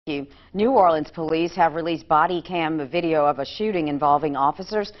New Orleans police have released body cam video of a shooting involving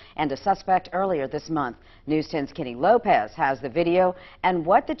officers and a suspect earlier this month. News 10's Kenny Lopez has the video and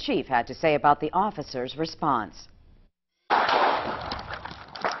what the chief had to say about the officers' response.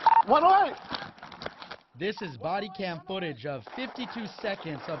 This is body cam footage of 52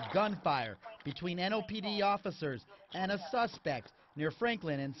 seconds of gunfire between NOPD officers and a suspect near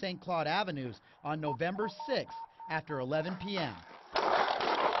Franklin and St. Claude Avenues on November 6th after 11 p.m.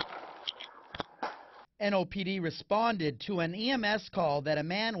 NOPD responded to an EMS call that a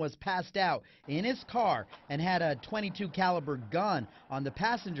man was passed out in his car and had a .22 caliber gun on the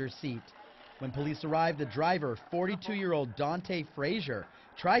passenger seat. When police arrived, the driver, 42-year-old Dante Frazier,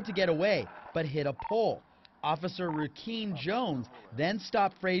 tried to get away but hit a pole. Officer Rakeem Jones then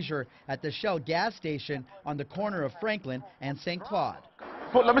stopped Frazier at the Shell gas station on the corner of Franklin and St. Claude.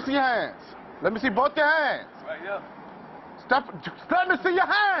 Let me see your hands. Let me see both your hands. Right here. Let me see your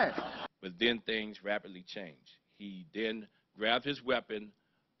hands. But then things rapidly changed. He then grabbed his weapon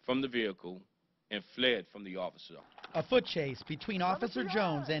from the vehicle and fled from the officer. A foot chase between Officer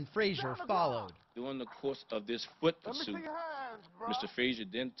Jones and Frazier followed. During the course of this foot pursuit, Mr. Frazier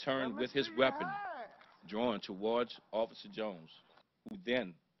then turned with his weapon, drawn towards Officer Jones, who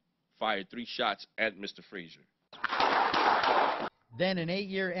then fired 3 shots at Mr. Frazier. Then an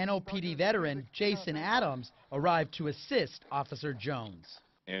 8-year NOPD veteran, Jason Adams, arrived to assist Officer Jones.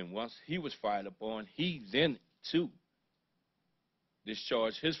 And once he was fired upon, he then, too,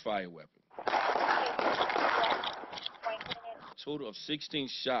 discharged his fire weapon. A total of 16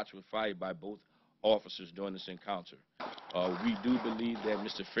 shots were fired by both officers during this encounter. We do believe that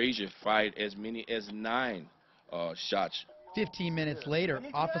Mr. Frazier fired as many as 9 shots. 15 minutes later,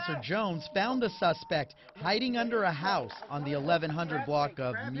 Officer Jones found the suspect hiding under a house on the 1100 block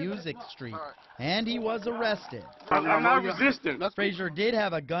of Music Street, and he was arrested. I'm not resisting. Frazier did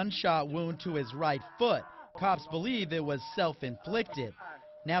have a gunshot wound to his right foot. Cops believe it was self-inflicted.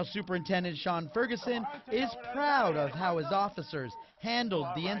 Now Superintendent Sean Ferguson is proud of how his officers handled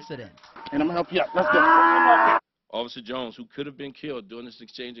the incident. And I'm gonna help you out. Let's go. Officer Jones, who could have been killed during this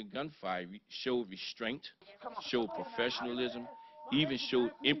exchange of gunfire, showed restraint, showed professionalism, even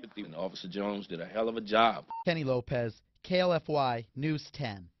showed empathy. And Officer Jones did a hell of a job. Kenny Lopez, KLFY News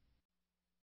 10.